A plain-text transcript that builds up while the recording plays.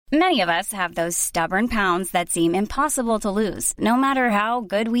Many of us have those stubborn pounds that seem impossible to lose, no matter how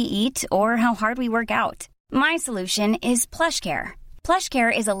good we eat or how hard we work out. My solution is PlushCare.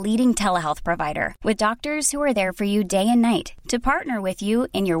 PlushCare is a leading telehealth provider with doctors who are there for you day and night to partner with you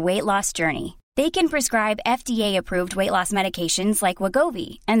in your weight loss journey. They can prescribe FDA-approved weight loss medications like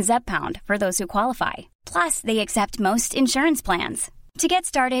Wegovy and Zepbound for those who qualify. Plus, they accept most insurance plans. To get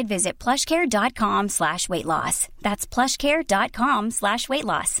started, visit plushcare.com/weightloss. That's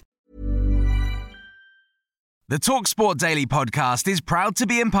plushcare.com/weightloss. The TalkSport Daily podcast is proud to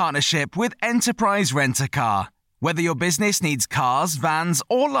be in partnership with Enterprise Rent-A-Car. Whether your business needs cars, vans,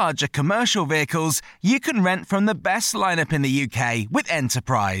 or larger commercial vehicles, you can rent from the best lineup in the UK with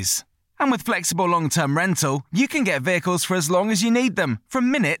Enterprise. And with flexible long-term rental, you can get vehicles for as long as you need them, from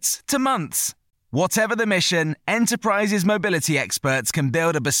minutes to months. Whatever the mission, Enterprise's mobility experts can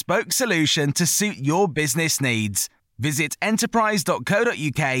build a bespoke solution to suit your business needs. Visit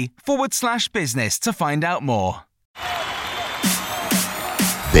enterprise.co.uk/business to find out more.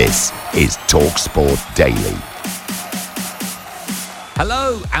 This is TalkSport Daily.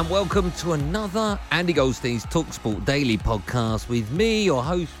 Hello and welcome to another Andy Goldstein's TalkSport Daily podcast with me, your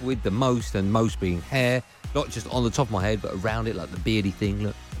host with the most, and most being hair, not just on the top of my head but around it like the beardy thing.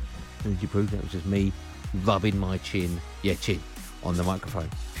 Look, did you prove that was just me rubbing my chin on the microphone.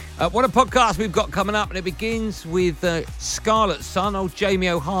 What a podcast we've got coming up, and it begins with Scarlett's son, old Jamie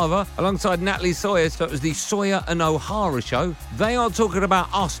O'Hara, alongside Natalie Sawyer. So it was the Sawyer and O'Hara show. They are talking about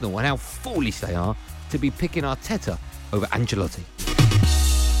Arsenal and how foolish they are to be picking Arteta over Ancelotti.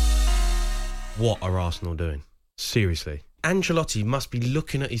 What are Arsenal doing? Seriously. Ancelotti must be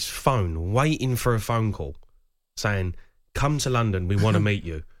looking at his phone, waiting for a phone call, saying, come to London, we want to meet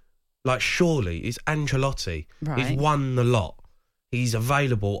you. Like, surely, it's Ancelotti. Right. He's won the lot. He's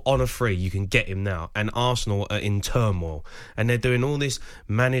available on a free. You can get him now. And Arsenal are in turmoil. And they're doing all this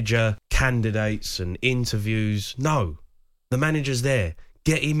manager candidates and interviews. No. The manager's there.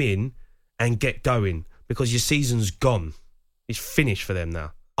 Get him in and get going, because your season's gone. It's finished for them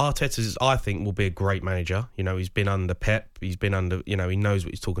now. Arteta, I think, will be a great manager. You know, he's been under Pep. He's been under, he knows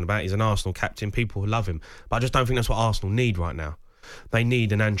what he's talking about. He's an Arsenal captain. People love him. But I just don't think that's what Arsenal need right now. They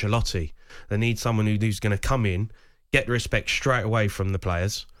need an Ancelotti. They need someone who's going to come in, get the respect straight away from the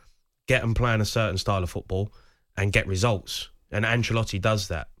players, get them playing a certain style of football, and get results. And Ancelotti does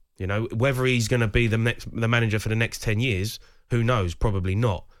that. You know, whether he's going to be the manager for the next 10 years, who knows? Probably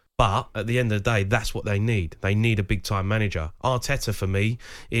not. But at the end of the day, that's what they need. They need a big-time manager. Arteta, for me,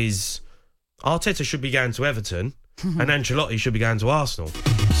 Arteta should be going to Everton and Ancelotti should be going to Arsenal.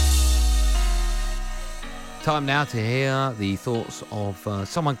 Time now to hear the thoughts of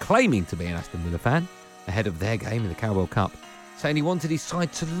someone claiming to be an Aston Villa fan ahead of their game in the Carabao Cup, saying he wanted his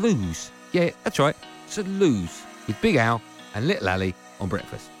side to lose. Yeah, that's right, to lose, with Big Al and Little Ali on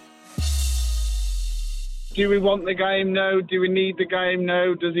breakfast. Do we want the game? No. Do we need the game?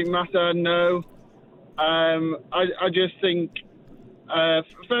 No. Does it matter? No. I just think,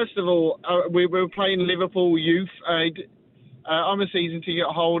 first of all, we were playing Liverpool youth. I'm a season ticket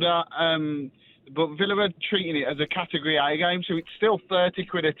holder, but Villa are treating it as a Category A game, so it's still 30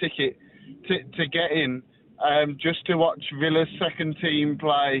 quid a ticket to get in, just to watch Villa's second team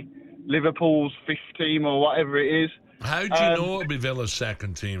play Liverpool's fifth team or whatever it is. How do you know it'll be Villa's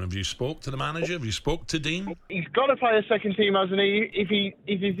second team? Have you spoke to the manager? Have you spoke to Dean? He's got to play a second team, hasn't he? If he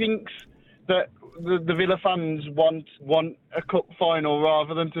thinks that the Villa fans want a cup final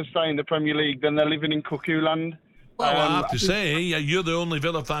rather than to stay in the Premier League, then they're living in cuckoo land. Well, I have to say, you're the only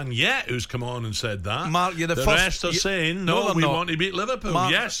Villa fan yet who's come on and said that. Mark, you're the first. Rest are saying, no, we want to beat Liverpool.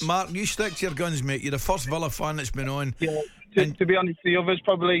 Mark, yes. Mark, you stick to your guns, mate. You're the first Villa fan that's been on. Yeah. To be honest, the others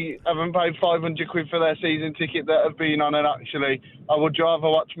probably haven't paid 500 quid for their season ticket that have been on, and actually I would rather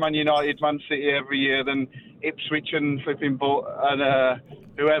watch Man United, Man City every year than Ipswich and flipping Butt and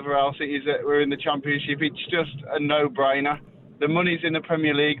whoever else it is that we're in the Championship. It's just a no-brainer. The money's in the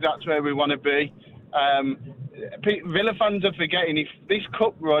Premier League, that's where we want to be. Villa fans are forgetting, if this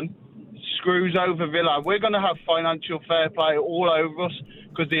cup run screws over Villa, we're going to have financial fair play all over us,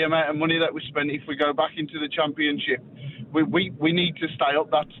 because the amount of money that we spent if we go back into the Championship. We need to stay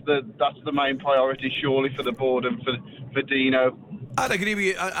up. That's the main priority, surely, for the board and for Dino. I'd agree with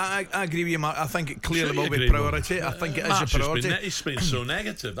you. I agree with you, Mark. I think it clearly will be priority. I think it is a priority. He's been so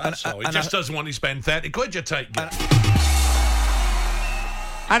negative, that's all. He just doesn't want to spend 30 quid, you take it.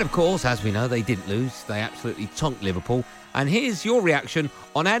 And of course, as we know, they didn't lose. They absolutely tonked Liverpool. And here's your reaction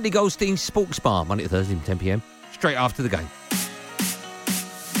on Andy Goldstein's Sports Bar, Monday to Thursday from 10 p.m, straight after the game.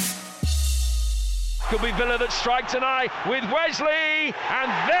 Could be Villa that strike tonight with Wesley, and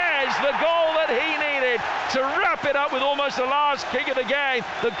there's the goal that he needed to wrap it up with almost the last kick of the game.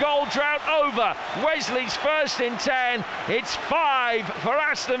 The goal drought over. Wesley's first in 10. It's 5 for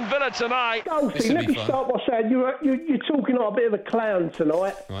Aston Villa tonight. Goldie, let me start by saying you're talking like a bit of a clown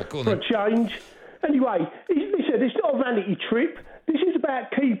tonight. Right, go on for then. a change. Anyway, listen, it's not a vanity trip. This is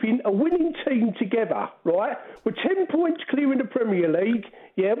about keeping a winning team together, right? We're 10 points clear in the Premier League.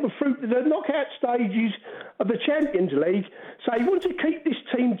 Yeah, we're through to the knockout stages of the Champions League. So you want to keep this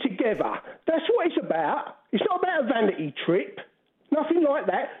team together. That's what it's about. It's not about a vanity trip. Nothing like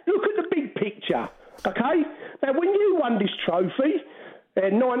that. Look at the big picture, okay? Now, when you won this trophy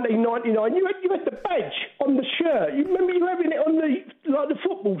in 1999, you had the badge on the shirt. You remember you having it on the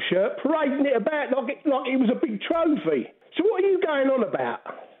football shirt, parading it about like it was a big trophy. So what are you going on about?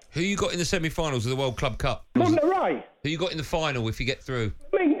 Who you got in the semi-finals of the World Club Cup? Monterey. Who you got in the final if you get through?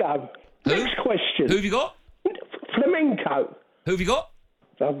 Flamenco. Who? Next question. Who have you got? Flamenco. Who have you got?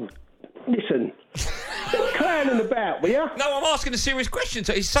 Listen, stop clowning about, will you? No, I'm asking a serious question.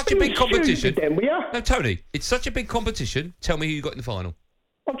 It's such a big competition. Then, will you? No, Tony, it's such a big competition. Tell me who you got in the final.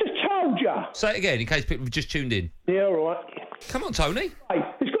 I've just told you. Say it again in case people have just tuned in. Yeah, all right. Come on, Tony. Hey,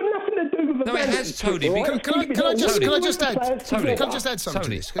 it's got nothing to do with the No, it has, Tony. Right? Can I just add something to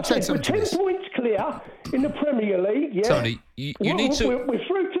this? Can I say something to We're 10 this? points clear in the Premier League, yeah? Tony, you need to... We're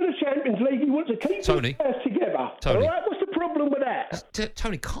through to the Champions League. You want to keep Tony. these players together. Tony. All right? What's the problem with that?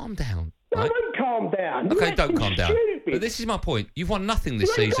 Tony, calm down. No, right? don't calm down. Okay, You're don't calm down. stupid. But this is my point. You've won nothing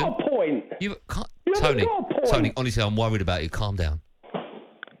this You ain't season. got a point. You can't... You haven't Tony, got a point. Tony, honestly, I'm worried about you. Calm down.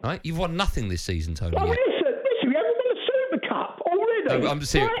 Right? You've won nothing this season, Tony. Oh, yet. listen, we haven't won a Super Cup already. No,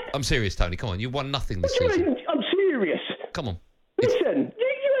 Right? I'm serious, Tony. Come on, you've won nothing this What do you season. mean? I'm serious. Come on. Listen,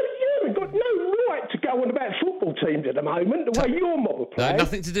 you haven't got no right to go on about football teams at the moment, the way your mob are playing. No,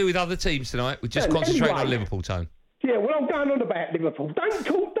 nothing to do with other teams tonight. We're just And concentrating anyway- on Liverpool, Tone. Yeah, well, I'm going on about Liverpool.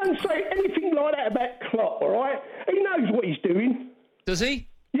 Don't say anything like that about Klopp, all right? He knows what he's doing. Does he?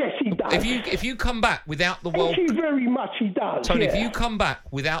 Yes, he does. If you come back without the World... Thank you very much, he does. Tony, yeah. if you come back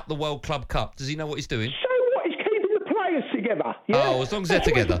without the World Club Cup, does he know what he's doing? So what? He's keeping the players together. Yeah? Oh, as long as they're That's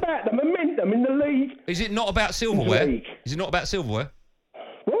what together. It's about the momentum in the league. Is it not about silverware? League. Is it not about silverware?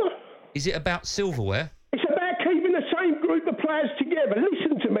 What? Is it about silverware? It's about keeping the same group of players together.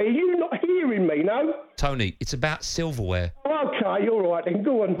 Listen to me. You're not hearing me, no? Tony, it's about silverware. Okay, all right then.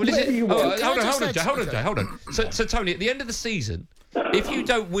 Go on. Well, is Whatever it? you Oh, want. hold on. So, Tony, at the end of the season, if you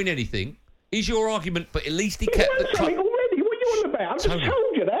don't win anything, is your argument, but at least he You kept won the club... something already. What are you on about? I've just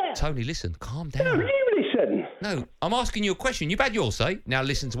told you that. Tony, listen, calm No, down. you listen. No, I'm asking you a question. You've had your say. Now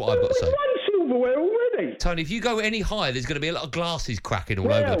listen to what I've got to We say. won silverware already. Tony, if you go any higher, there's going to be a lot of glasses cracking all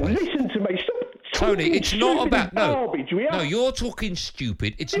Well, over the place. listen to me. Stop Tony, talking it's not stupid about... No, garbage, will ya? no, you're talking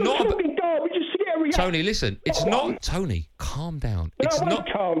stupid. It's You're not about... talking garbage just to get a reaction. Tony, listen, it's not... Tony, calm down. No, It's I not... won't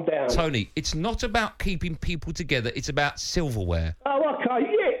calm down. Tony, it's not about keeping people together. It's about silverware. Oh, okay.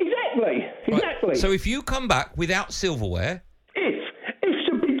 Yeah, exactly. Right? Exactly. So if you come back without silverware... If's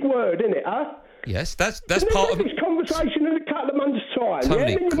a big word, isn't it, huh? Yes, that's Can we part have of... this conversation in a couple of months' time.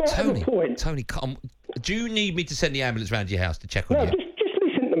 Tony, yeah? Then you might have a point. Tony, come... Do you need me to send the ambulance round to your house to check on No, you? just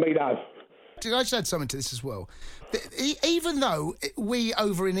listen to me, though. Did I just add something to this as well? Even though we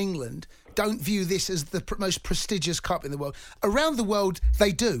over in England don't view this as the most prestigious cup in the world, around the world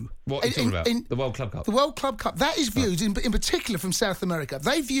they do. What are you talking about? The World Club Cup? The World Club Cup. That is viewed, in particular from South America,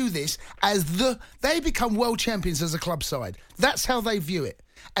 they view this as they become world champions as a club side. That's how they view it.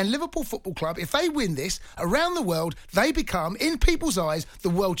 And Liverpool Football Club, if they win this, around the world, they become, in people's eyes, the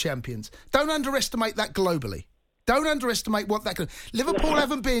world champions. Don't underestimate that globally. Don't underestimate what that could. Liverpool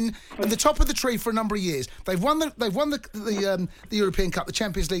haven't been in the top of the tree for a number of years. They've won the European Cup, the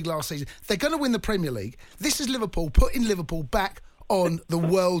Champions League last season. They're going to win the Premier League. This is Liverpool putting Liverpool back on the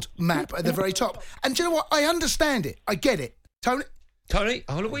world map at the very top. And do you know what? I understand it. I get it. Tony,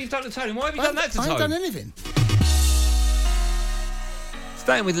 oh, look what you've done to Tony. Why have you done that to Tony? I haven't done anything.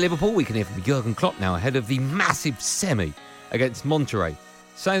 Staying with Liverpool, we can hear from Jurgen Klopp now ahead of the massive semi against Monterey,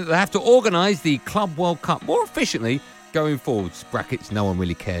 saying that they have to organise the Club World Cup more efficiently going forwards. Brackets, no one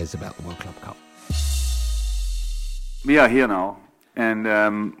really cares about the World Club Cup. We are here now, and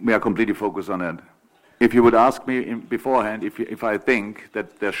we are completely focused on it. If you would ask me beforehand if I think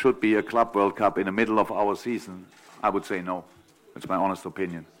that there should be a Club World Cup in the middle of our season, I would say no. That's my honest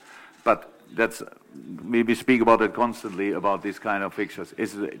opinion. But we speak about it constantly, about these kind of fixtures.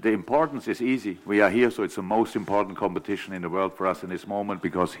 The importance is easy. We are here, so it's the most important competition in the world for us in this moment,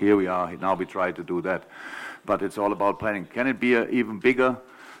 because here we are. Now we try to do that. But it's all about planning. Can it be an even bigger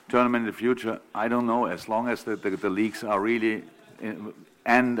tournament in the future? I don't know. As long as the leagues are really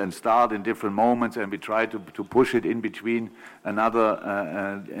end and start in different moments, and we try to push it in between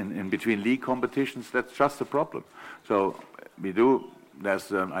in between league competitions. That's just a problem. So we do.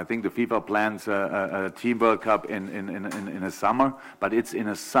 There's, I think the FIFA plans a Team World Cup in a summer, but it's in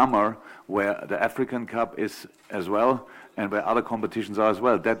a summer where the African Cup is as well, and where other competitions are as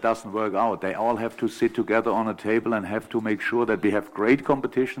well. That doesn't work out. They all have to sit together on a table and have to make sure that we have great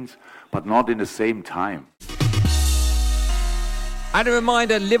competitions, but not in the same time. And a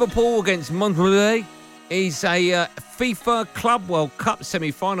reminder, Liverpool against Montpellier is a FIFA Club World Cup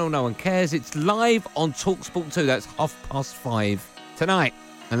semi-final. No one cares. It's live on TalkSport 2. That's 5:30 tonight.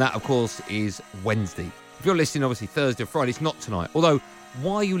 And that, of course, is Wednesday. If you're listening, obviously, Thursday or Friday, it's not tonight. Although,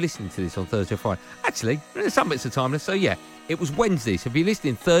 why are you listening to this on Thursday or Friday? Actually, there's some bits of timeless. So, yeah, it was Wednesday. So if you're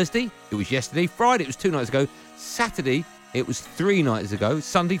listening Thursday, it was yesterday. Friday, it was 2 nights ago. Saturday, it was 3 nights ago.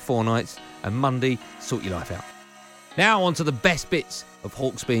 Sunday, 4 nights. And Monday, sort your life out. Now on to the best bits of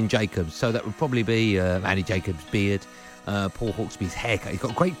Hawksbee and Jacobs. So that would probably be Andy Jacobs' beard, Paul Hawksbee's haircut. He's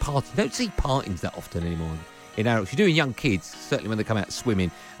got a great party. You don't see partings that often anymore in adults. You do in young kids, certainly when they come out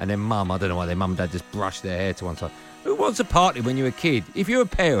swimming, and then mum, I don't know why their mum and dad just brush their hair to one side. Who wants a party when you're a kid? If you're a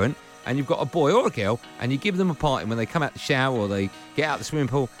parent and you've got a boy or a girl and you give them a party when they come out the shower or they get out the swimming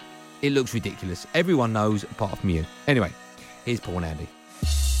pool, it looks ridiculous. Everyone knows apart from you. Anyway, here's Paul and Andy.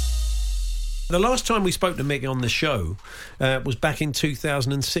 The last time we spoke to Mick on the show was back in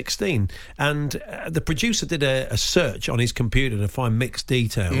 2016, and the producer did a search on his computer to find Mick's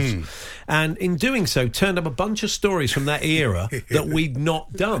details, and in doing so turned up a bunch of stories from that era that we'd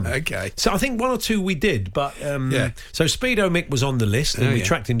not done. Okay. So I think 1 or 2 we did, but so Speedo Mick was on the list, and we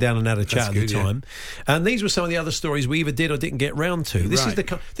tracked him down and had a chat at the time. And these were some of the other stories we either did or didn't get round to.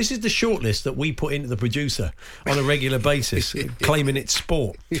 This is the short list that we put into the producer on a regular basis, claiming it's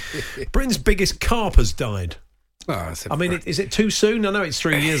sport. Britain's biggest carp has died. Oh, I mean, is it too soon? I know it's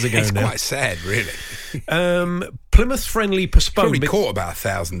 3 years ago it's now. It's quite sad, really. Plymouth Friendly postponed. Probably caught about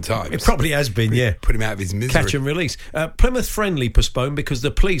 1,000 times. It probably has been, yeah. Put him out of his misery. Catch and release. Plymouth Friendly postponed because the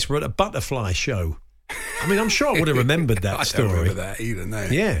police were at a butterfly show. I mean, I'm sure I would have remembered that story. I don't remember that either, no.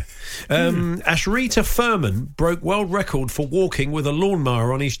 Yeah. Ashrita Furman broke world record for walking with a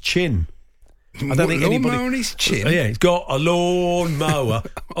lawnmower on his chin. I don't think anybody. On his chin? Yeah, he's got a lawnmower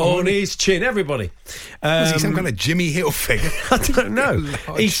on his chin. Everybody. Was he some kind of Jimmy Hill figure? I don't know.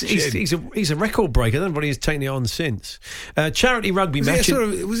 He's a record breaker. Nobody has taken it on since. Charity rugby match.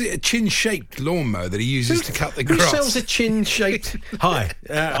 Was it a chin-shaped lawnmower that he uses to cut the grass? Who sells a chin-shaped? Hi,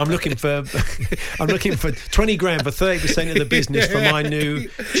 I'm looking for 20 grand for 30% of the business for my new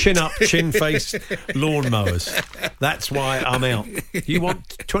chin-up, chin-faced lawnmowers. That's why I'm out. You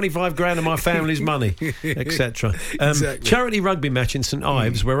want 25 grand of my family's money, etc. Exactly. Charity rugby match in St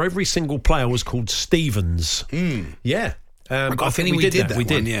Ives where every single player was called Stevens. Yeah. I think we did that. We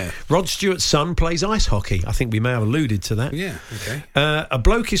did. Yeah. Rod Stewart's son plays ice hockey. I think we may have alluded to that. Yeah. Okay. A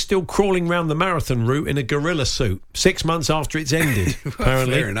bloke is still crawling round the marathon route in a gorilla suit 6 months after it's ended. Well,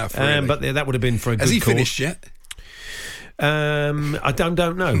 apparently, fair enough. Really. But that would have been for a good cause. Has he cause. finished yet? I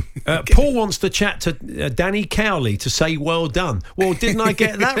don't know. Paul wants to chat to Danny Cowley to say well done. Well, didn't I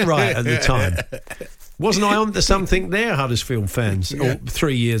get that right at the time? Wasn't I on to something there, Huddersfield fans,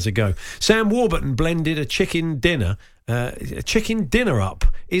 3 years ago? Sam Warburton blended a chicken dinner up.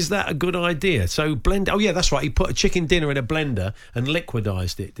 Is that a good idea? So blend. Oh yeah, that's right. He put a chicken dinner in a blender and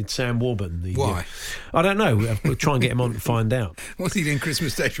liquidised it. Did Sam Warburton? Why? I don't know. We'll try and get him on to find out. What's he doing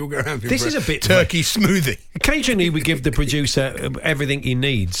Christmas Day? We'll go around. This is a bit turkey smoothie. Occasionally we give the producer everything he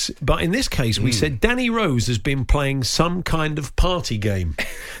needs, but in this case we said Danny Rose has been playing some kind of party game.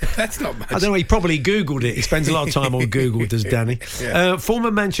 That's not much. I don't know. He probably Googled it. He spends a lot of time on Google, does Danny? Yeah.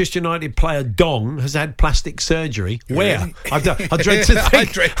 Former Manchester United player Dong has had plastic surgery. Where? Really? I dread to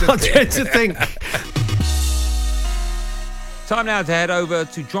think. I dread to think. Time now to head over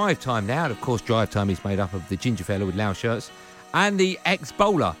to Drive Time now. And of course, Drive Time is made up of the ginger fella with loud shirts and the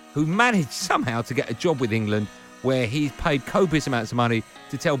ex-bowler who managed somehow to get a job with England where he's paid copious amounts of money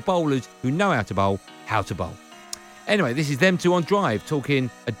to tell bowlers who know how to bowl how to bowl. Anyway, this is them two on Drive talking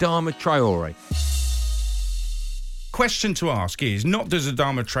Adama Traore. Question to ask is not does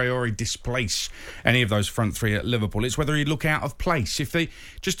Adama Traore displace any of those front three at Liverpool, it's whether he'd look out of place. If they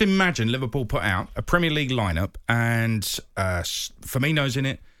just imagine Liverpool put out a Premier League lineup and Firmino's in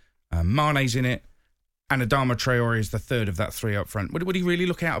it, Mane's in it, and Adama Traore is the third of that three up front. Would he really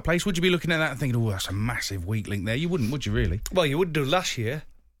look out of place? Would you be looking at that and thinking, oh, that's a massive weak link there? You wouldn't, would you really? Well, you would do last year,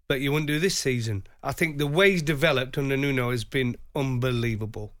 but you wouldn't do this season. I think the way he's developed under Nuno has been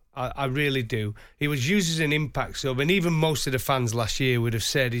unbelievable. I really do. He was used as an impact sub, and even most of the fans last year would have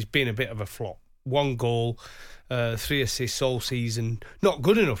said he's been a bit of a flop. 1 goal, 3 assists all season. Not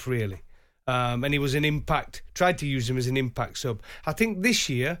good enough, really. And he was tried to use him as an impact sub. I think this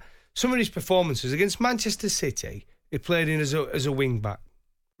year, some of his performances against Manchester City, he played in as a wing-back.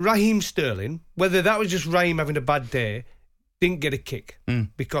 Raheem Sterling, whether that was just Raheem having a bad day, didn't get a kick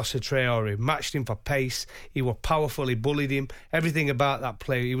because of Traore. Matched him for pace. He was powerful. He bullied him. Everything about that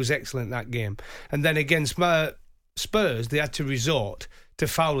play, he was excellent in that game. And then against Spurs, they had to resort to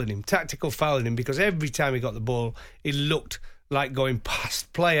fouling him, tactical fouling him, because every time he got the ball, he looked like going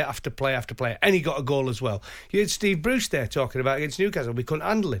past player after player after player. And he got a goal as well. You had Steve Bruce there talking about against Newcastle. We couldn't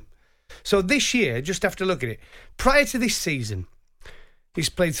handle him. So this year, just have to look at it. Prior to this season, he's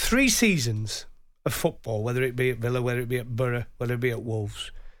played 3 seasons of football, whether it be at Villa, whether it be at Borough, whether it be at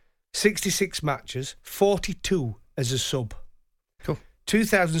Wolves. 66 matches, 42 as a sub. Cool.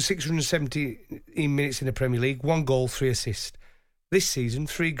 2,617 minutes in the Premier League, 1 goal, 3 assists. This season,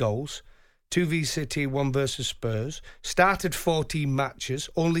 3 goals, 2 v City, 1 versus Spurs. Started 14 matches,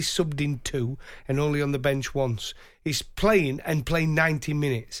 only subbed in 2 and only on the bench once. He's playing 90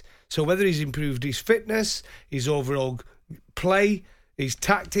 minutes. So whether he's improved his fitness, his overall play, his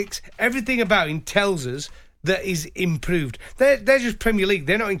tactics, everything about him tells us that he's improved. They're just Premier League.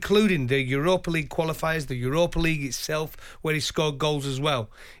 They're not including the Europa League qualifiers, the Europa League itself, where he scored goals as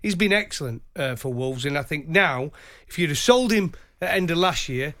well. He's been excellent for Wolves, and I think now, if you'd have sold him at the end of last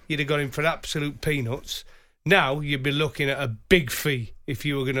year, you'd have got him for absolute peanuts. Now you'd be looking at a big fee if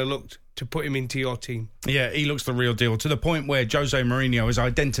you were going to look to put him into your team. Yeah, he looks the real deal, to the point where Jose Mourinho has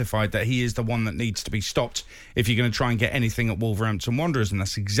identified that he is the one that needs to be stopped if you're going to try and get anything at Wolverhampton Wanderers, and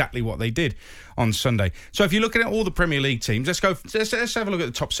that's exactly what they did on Sunday. So if you're looking at all the Premier League teams, let's have a look at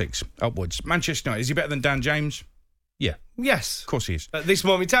the top 6 upwards. Manchester United, is he better than Dan James? Yeah. Yes. Of course he is. At this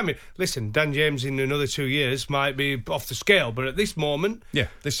moment in time, listen, Dan James in another 2 years might be off the scale, but at this moment... Yeah,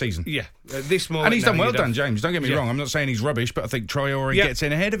 this season. Yeah, at this moment... And he's done well, Dan James, don't get me wrong. I'm not saying he's rubbish, but I think Traore gets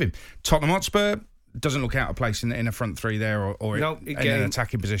in ahead of him. Tottenham Hotspur doesn't look out of place in a front 3 there or in an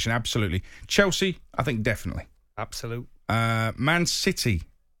attacking position, absolutely. Chelsea, I think definitely. Absolute. Man City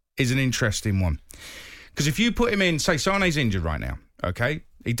is an interesting one. Because if you put him in, say Sane's injured right now, okay?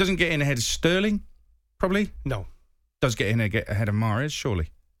 He doesn't get in ahead of Sterling, probably? No. Does get ahead of Mahrez, surely?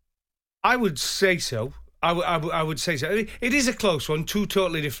 I would say so. I would say so. It is a close one, 2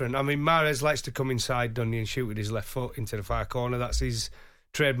 totally different. I mean, Mahrez likes to come inside, doesn't he, and shoot with his left foot into the far corner. That's his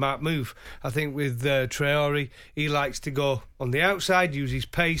trademark move. I think with Traore, he likes to go on the outside, use his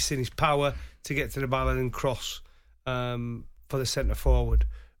pace and his power to get to the ball and cross for the centre forward.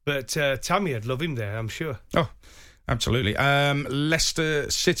 But Tammy would love him there, I'm sure. Oh, absolutely.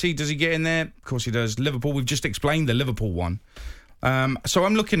 Leicester City, does he get in there? Of course he does. Liverpool, we've just explained the Liverpool one. So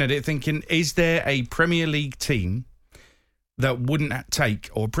I'm looking at it thinking, is there a Premier League team that wouldn't take,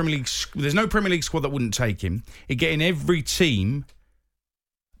 or there's no Premier League squad that wouldn't take him? He'd get in every team,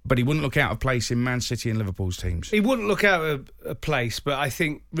 but he wouldn't look out of place in Man City and Liverpool's teams. He wouldn't look out of a place, but I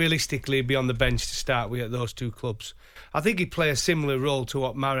think realistically he'd be on the bench to start with at those 2 clubs. I think he'd play a similar role to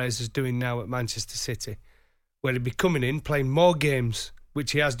what Mahrez is doing now at Manchester City, where he'd be coming in, playing more games,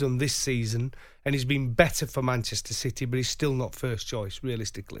 which he has done this season, and he's been better for Manchester City, but he's still not first choice,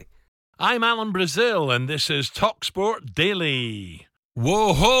 realistically. I'm Alan Brazil, and this is TalkSport Daily.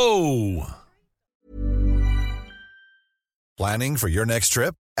 Whoa-ho! Planning for your next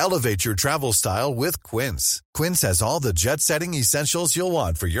trip? Elevate your travel style with Quince. Quince has all the jet-setting essentials you'll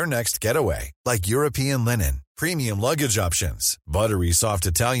want for your next getaway, like European linen, premium luggage options, buttery soft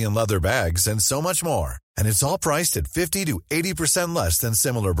Italian leather bags, and so much more. And it's all priced at 50 to 80% less than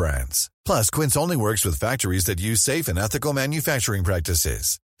similar brands. Plus, Quince only works with factories that use safe and ethical manufacturing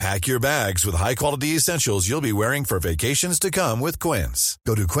practices. Pack your bags with high-quality essentials you'll be wearing for vacations to come with Quince.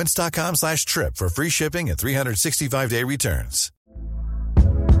 Go to quince.com/trip for free shipping and 365-day returns.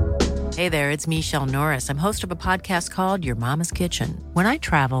 Hey there, it's Michelle Norris. I'm host of a podcast called Your Mama's Kitchen. When I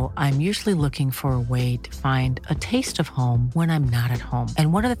travel, I'm usually looking for a way to find a taste of home when I'm not at home.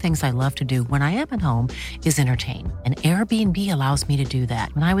 And one of the things I love to do when I am at home is entertain. And Airbnb allows me to do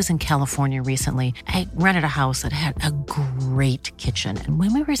that. When I was in California recently, I rented a house that had a great kitchen. And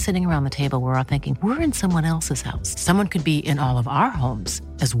when we were sitting around the table, we were all thinking, we're in someone else's house. Someone could be in all of our homes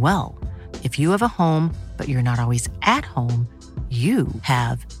as well. If you have a home, but you're not always at home, you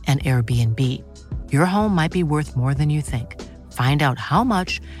have an Airbnb. Your home might be worth more than you think. Find out how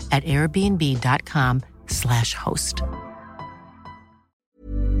much at airbnb.com/host.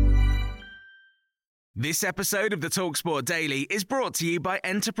 This episode of the TalkSport Daily is brought to you by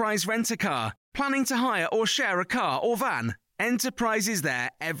Enterprise Rent-A-Car. Planning to hire or share a car or van? Enterprise is there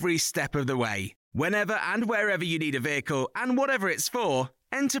every step of the way. Whenever and wherever you need a vehicle and whatever it's for,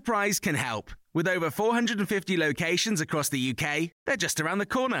 Enterprise can help. With over 450 locations across the UK, they're just around the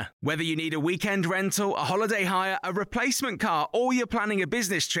corner. Whether you need a weekend rental, a holiday hire, a replacement car, or you're planning a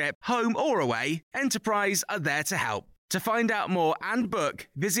business trip, home or away, Enterprise are there to help. To find out more and book,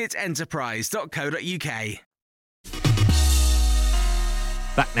 visit enterprise.co.uk.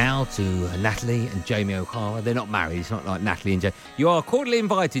 Back now to Natalie and Jamie O'Hara. They're not married. It's not like Natalie and Jamie. You are cordially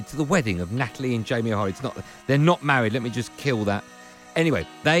invited to the wedding of Natalie and Jamie O'Hara. They're not married. Let me just kill that. Anyway,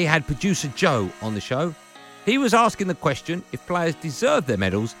 they had producer Joe on the show. He was asking the question if players deserve their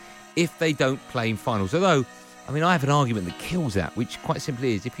medals if they don't play in finals. Although, I have an argument that kills that, which quite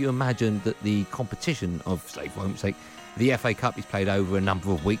simply is if you imagine that the competition of, say, for argument's sake, the FA Cup is played over a number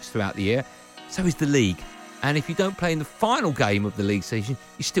of weeks throughout the year, so is the league. And if you don't play in the final game of the league season,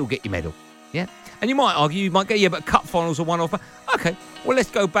 you still get your medal. Yeah? And you might argue, but cup finals are one-off. OK, well,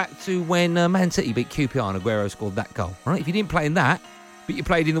 let's go back to when Man City beat QPR and Aguero scored that goal. Right? If you didn't play in that, but you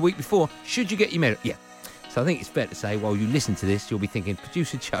played in the week before, should you get your medal? Yeah. So I think it's fair to say, while you listen to this, you'll be thinking,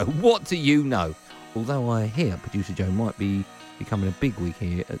 Producer Joe, what do you know? Although I hear Producer Joe might be becoming a big week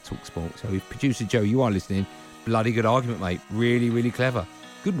here at TalkSport. So if Producer Joe, you are listening, bloody good argument, mate. Really, really clever.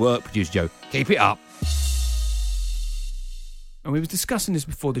 Good work, Producer Joe. Keep it up. And we were discussing this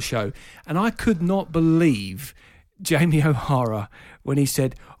before the show, and I could not believe Jamie O'Hara when he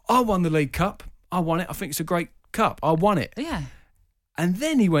said, I won the League Cup. I won it. I think it's a great cup. I won it. Yeah. And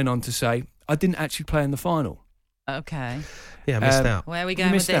then he went on to say, I didn't actually play in the final. Okay. Yeah, I missed out. Where are we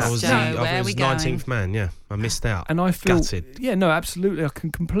going with this, Joe? I was 19th man, yeah. I missed out. And I feel... Gutted. Yeah, no, absolutely. I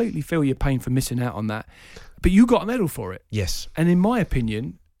can completely feel your pain for missing out on that. But you got a medal for it. Yes. And in my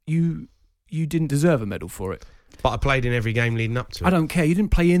opinion, you didn't deserve a medal for it. But I played in every game leading up to it. I don't care. You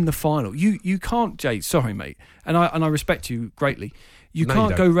didn't play in the final. You can't, Jay. Sorry, mate. And I respect you greatly. You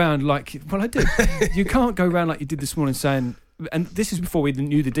can't go round like... Well, I do. You can't go round like you did this morning saying... And this is before we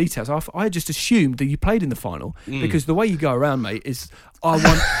knew the details. I just assumed that you played in the final because the way you go around, mate, is I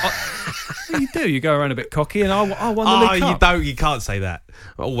won. You do. You go around a bit cocky, and I won the League Cup. You can't say that.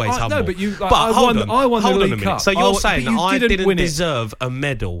 Always humble. No, but you. Like, I won the League Cup. So you're saying that I didn't deserve a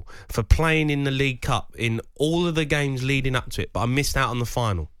medal for playing in the League Cup in all of the games leading up to it, but I missed out on the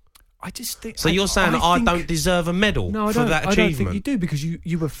final. I just think. So you're saying I don't deserve a medal for that achievement? I don't think you do because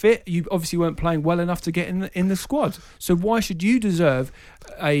you were fit. You obviously weren't playing well enough to get in the squad. So why should you deserve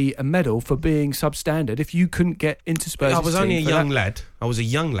a medal for being substandard if you couldn't get into Spurs? I was only a young lad. I was a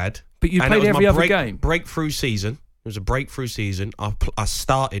young lad. But you played every other game. Breakthrough season. It was a breakthrough season. I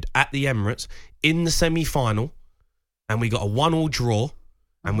started at the Emirates in the semi-final, and we got a 1-1 draw,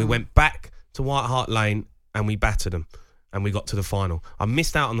 and we went back to White Hart Lane and we battered them. And we got to the final. I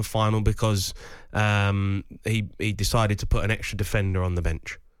missed out on the final because he decided to put an extra defender on the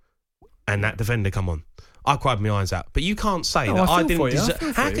bench. And that defender come on. I cried my eyes out. But you can't say that I didn't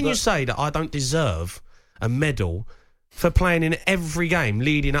deserve... How can you say that I don't deserve a medal for playing in every game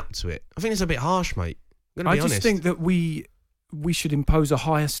leading up to it? I think it's a bit harsh, mate. I'm going to be honest. I just think that we should impose a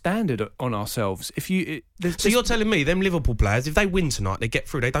higher standard on ourselves. So you're telling me, them Liverpool players, if they win tonight, they get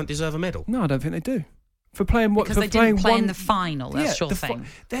through, they don't deserve a medal? No, I don't think they do. For playing what? Because they didn't play in the final. That's your thing.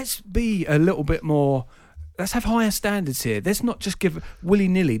 Let's be a little bit more. Let's have higher standards here. Let's not just give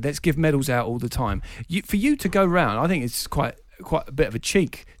willy-nilly. Let's give medals out all the time. For you to go round, I think it's quite a bit of a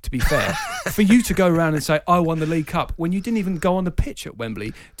cheek, to be fair. For you to go around and say I won the League Cup when you didn't even go on the pitch at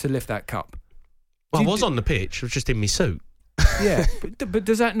Wembley to lift that cup. Well, I was on the pitch. I was just in my suit. Yeah, but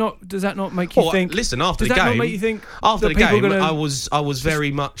does that not make you think? Listen, after the game, not make you think after the game, I was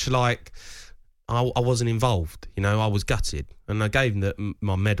very much like. I wasn't involved, I was gutted. And I gave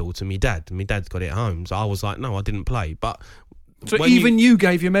my medal to my dad, and my dad's got it at home. So I was like, no, I didn't play. But so even you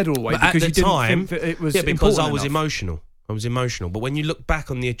gave your medal away because you didn't think that it was important because I was enough. emotional. I was emotional. But when you look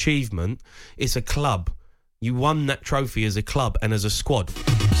back on the achievement, it's a club. You won that trophy as a club and as a squad.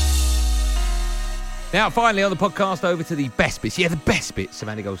 Now, finally on the podcast, over to the best bits. Yeah, the best bits of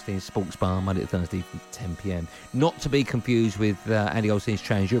Andy Goldstein's Sports Bar, Monday to Thursday from 10 p.m. Not to be confused with Andy Goldstein's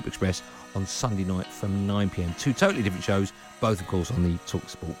Trans Europe Express on Sunday night from 9 p.m. Two totally different shows, both, of course, on the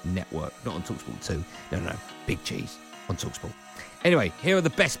TalkSport network. Not on TalkSport 2. No. Big cheese on TalkSport. Anyway, here are the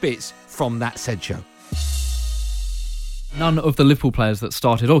best bits from that said show. None of the Liverpool players that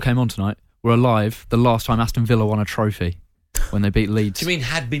started or came on tonight were alive the last time Aston Villa won a trophy when they beat Leeds. Do you mean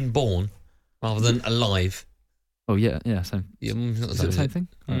had been born rather than alive? Oh, yeah, same. Yeah, is it the same thing?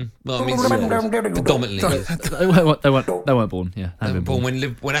 Well, I mean, predominantly. They weren't born, yeah. They were born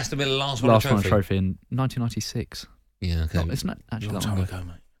when Aston Villa last won a trophy in 1996. Yeah, okay. It's not actually that long ago,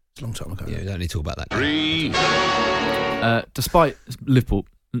 mate. It's a long time ago. Yeah, we don't need to talk about that. Despite Liverpool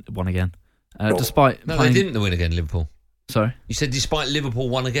won again. Despite no, playing, they didn't win again, Liverpool. Sorry? You said despite Liverpool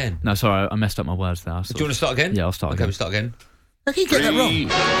won again. No, sorry, I messed up my words there. Do you want to start again? Yeah, I'll start again. Okay, we'll start again. How can you get that wrong? I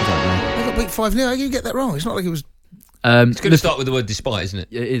don't know. They got beat 5-0. How can you get that wrong? It's not like it was... It's going to start with the word despite, isn't it?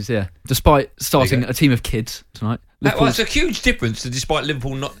 It is, yeah. Despite starting a team of kids tonight. Well, it's a huge difference to despite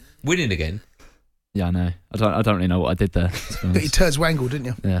Liverpool not winning again. Yeah, I know. I don't really know what I did there. Got your turds wangled, didn't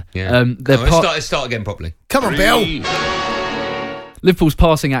you? Yeah. Let's start again properly. Come on, Bill. Liverpool's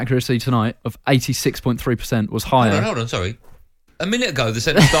passing accuracy tonight of 86.3% was higher. Hold on, sorry. A minute ago, the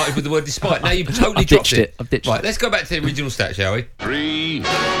sentence started with the word despite. Now you've totally dropped it. I've ditched it. Right, let's go back to the original stat, shall we?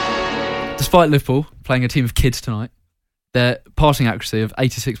 Despite Liverpool playing a team of kids tonight, their passing accuracy of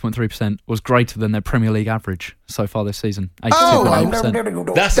 86.3% was greater than their Premier League average so far this season.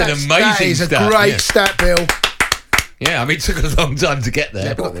 82.8%. That's an amazing That is a stat. great stat, Bill. Yeah, I mean, it took a long time to get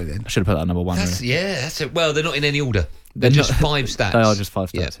there. I should have put that number one. That's, really. yeah, that's it. Well, they're not in any order. They're just 5 stats. They are just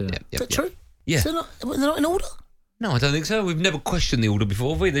 5 stats, yeah. Is that true? Yeah. They're not in order? No, I don't think so. We've never questioned the order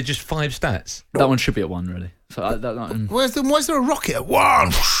before, have we? They're just 5 stats. That one should be at 1, really. So Why is there a rocket at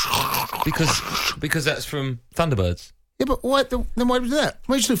 1? Because that's from Thunderbirds. Yeah, but then why do that?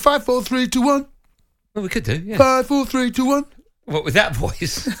 Why don't you do 5, 4, 3, 2, 1? Well, we could do, yeah. 5, 4, 3, 2, 1. What, with that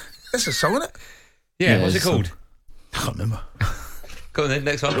voice? That's a song, isn't it? Yeah, what's it called? I can't remember. Go on then,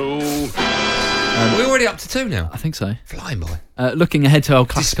 next one. We're already up to 2 now. I think so. Flying by. Looking ahead to El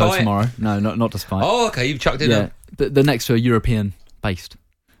Clasico Despite. tomorrow. No, not despite. Oh, okay, you've chucked in The next 2 are European-based.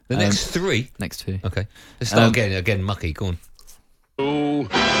 The next 3? Next 2. Okay. Let's start again, Mucky, go on.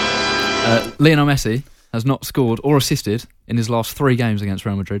 Lionel Messi has not scored or assisted in his last 3 games against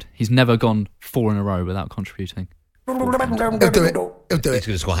Real Madrid. He's never gone 4 in a row without contributing. He'll do it. He'll do it. He's going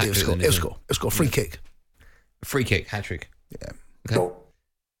to score a hat-trick. He'll score a free kick. A free kick, hat-trick. Yeah. Okay.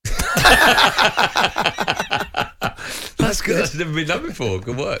 That's good. That's never been done before.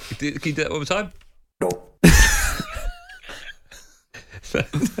 Good work. Can you do that one more time?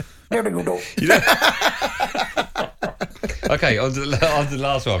 Okay, on to the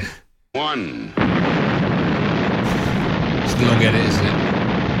last one. 1. It's the long edit, isn't it?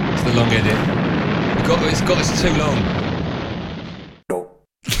 It's the long edit. It's too long.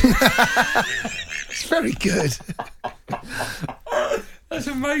 It's very good. That's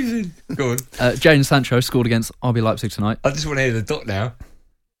amazing. Go on. Jadon Sancho scored against RB Leipzig tonight. I just want to hear the dot now.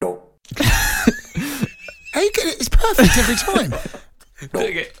 How you get it? It's perfect every time.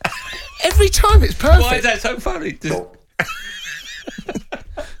 Doing it. Every time it's perfect. Why is that so funny?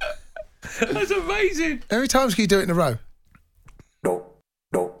 That's amazing. How many times can you do it in a row?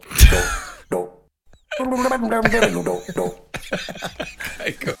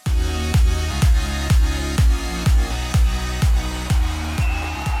 Okay, cool.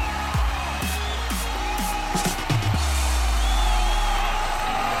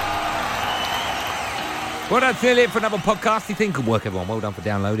 Well, that's nearly it for another podcast. You think good work, everyone. Well done for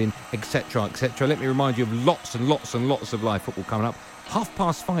downloading, etc., etc. Let me remind you of lots and lots and lots of live football coming up.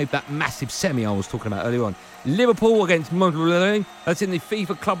 5:30, that massive semi I was talking about earlier on. Liverpool against Montpellier. That's in the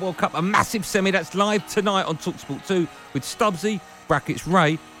FIFA Club World Cup. A massive semi that's live tonight on TalkSport 2 with Stubbsy, brackets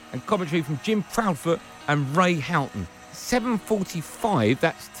Ray, and commentary from Jim Proudfoot and Ray Houghton. 7:45,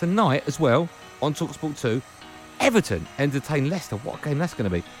 that's tonight as well on TalkSport 2. Everton entertain Leicester. What a game that's going to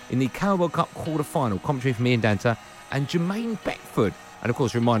be. In the Carabao Cup quarter-final. Commentary from Ian Danter and Jermaine Beckford. And, of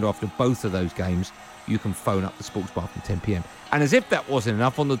course, a reminder, after both of those games, you can phone up the Sports Bar from 10 p.m. And as if that wasn't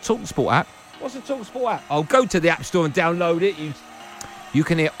enough, on the TalkSport app. What's the TalkSport app? I'll go to the App Store and download it. You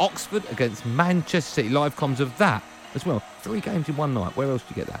can hear Oxford against Manchester City. Live comms of that as well. 3 games in one night. Where else do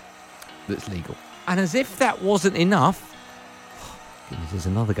you get that? That's legal. And as if that wasn't enough, goodness, there's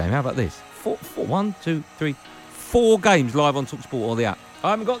another game. How about this? 4, 4 games live on TalkSport or the app. I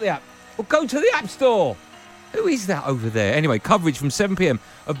haven't got the app. Well, go to the App Store. Who is that over there? Anyway, coverage from 7 p.m.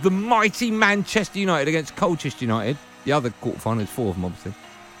 of the mighty Manchester United against Colchester United. The other quarter-final is 4 of them, obviously.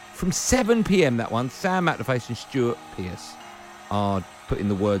 From 7 p.m, that one, Sam Matterface and Stuart Pearce are putting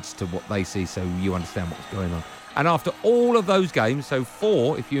the words to what they see so you understand what's going on. And after all of those games, so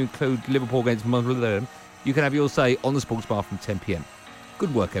 4 if you include Liverpool against Montpellier, you can have your say on the Sports Bar from 10 p.m.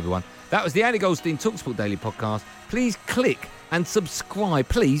 Good work, everyone. That was the Andy Goldstein TalkSport Daily Podcast. Please click and subscribe.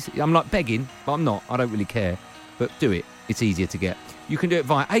 Please. I'm like begging, but I'm not. I don't really care. But do it. It's easier to get. You can do it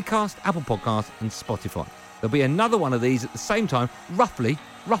via Acast, Apple Podcasts and Spotify. There'll be another one of these at the same time, roughly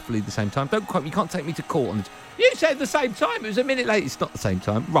the same time. Don't quote me. You can't take me to court on it. You said the same time. It was a minute late. It's not the same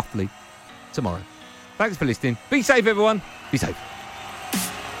time. Roughly tomorrow. Thanks for listening. Be safe, everyone. Be safe.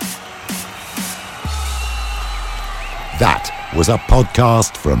 That was a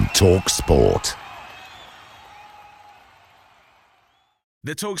podcast from TalkSport.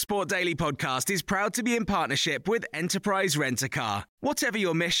 The TalkSport Daily podcast is proud to be in partnership with Enterprise Rent-A-Car. Whatever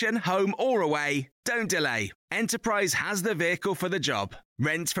your mission, home or away, don't delay. Enterprise has the vehicle for the job.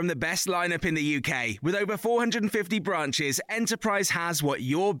 Rent from the best lineup in the UK. With over 450 branches, Enterprise has what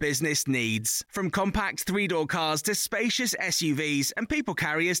your business needs. From compact three-door cars to spacious SUVs and people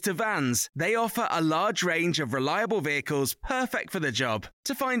carriers to vans, they offer a large range of reliable vehicles perfect for the job.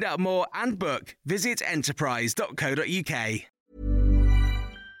 To find out more and book, visit enterprise.co.uk.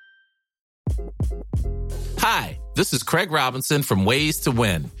 Hi, this is Craig Robinson from Ways to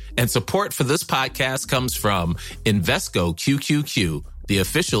Win, and support for this podcast comes from Invesco QQQ, the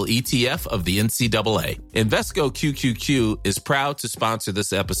official ETF of the NCAA. Invesco QQQ is proud to sponsor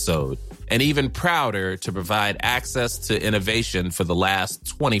this episode, and even prouder to provide access to innovation for the last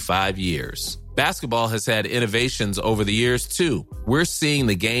 25 years. Basketball has had innovations over the years, too. We're seeing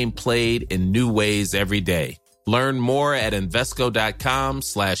the game played in new ways every day. Learn more at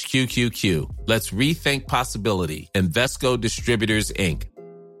Invesco.com/QQQ. Let's rethink possibility. Invesco Distributors, Inc.